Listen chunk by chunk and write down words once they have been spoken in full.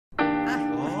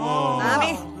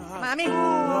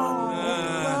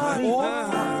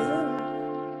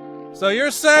So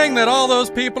you're saying that all those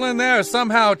people in there are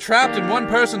somehow trapped in one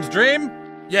person's dream?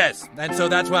 Yes, and so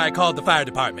that's why I called the fire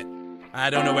department. I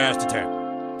don't know where else to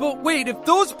turn. But wait, if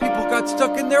those people got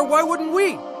stuck in there, why wouldn't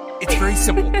we? It's very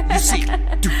simple. You see,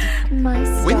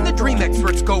 when the dream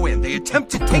experts go in, they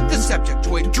attempt to take the subject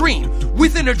to a dream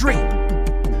within a dream.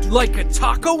 Like a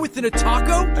taco within a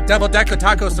taco? A double-decker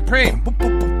taco supreme.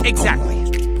 Exactly.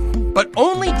 But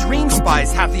only dream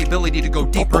spies have the ability to go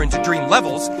deeper into dream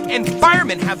levels, and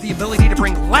firemen have the ability to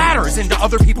bring ladders into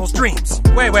other people's dreams.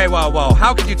 Wait, whoa.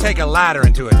 How could you take a ladder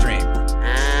into a dream?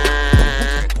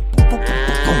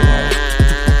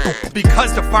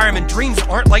 Because the firemen dreams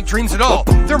aren't like dreams at all.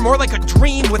 They're more like a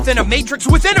dream within a matrix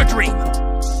within a dream.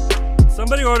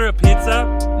 Somebody order a pizza?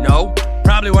 No.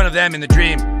 Probably one of them in the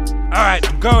dream. Alright,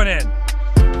 I'm going in.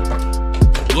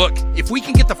 Look, if we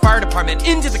can get the fire department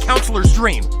into the counselor's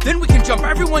dream, then we can jump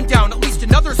everyone down at least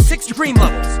another 6 dream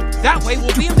levels. That way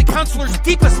we'll be in the counselor's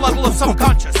deepest level of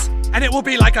subconscious. And it will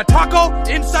be like a taco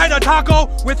inside a taco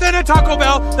within a Taco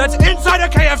Bell that's inside a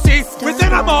KFC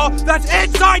within a mall that's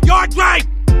inside your dream!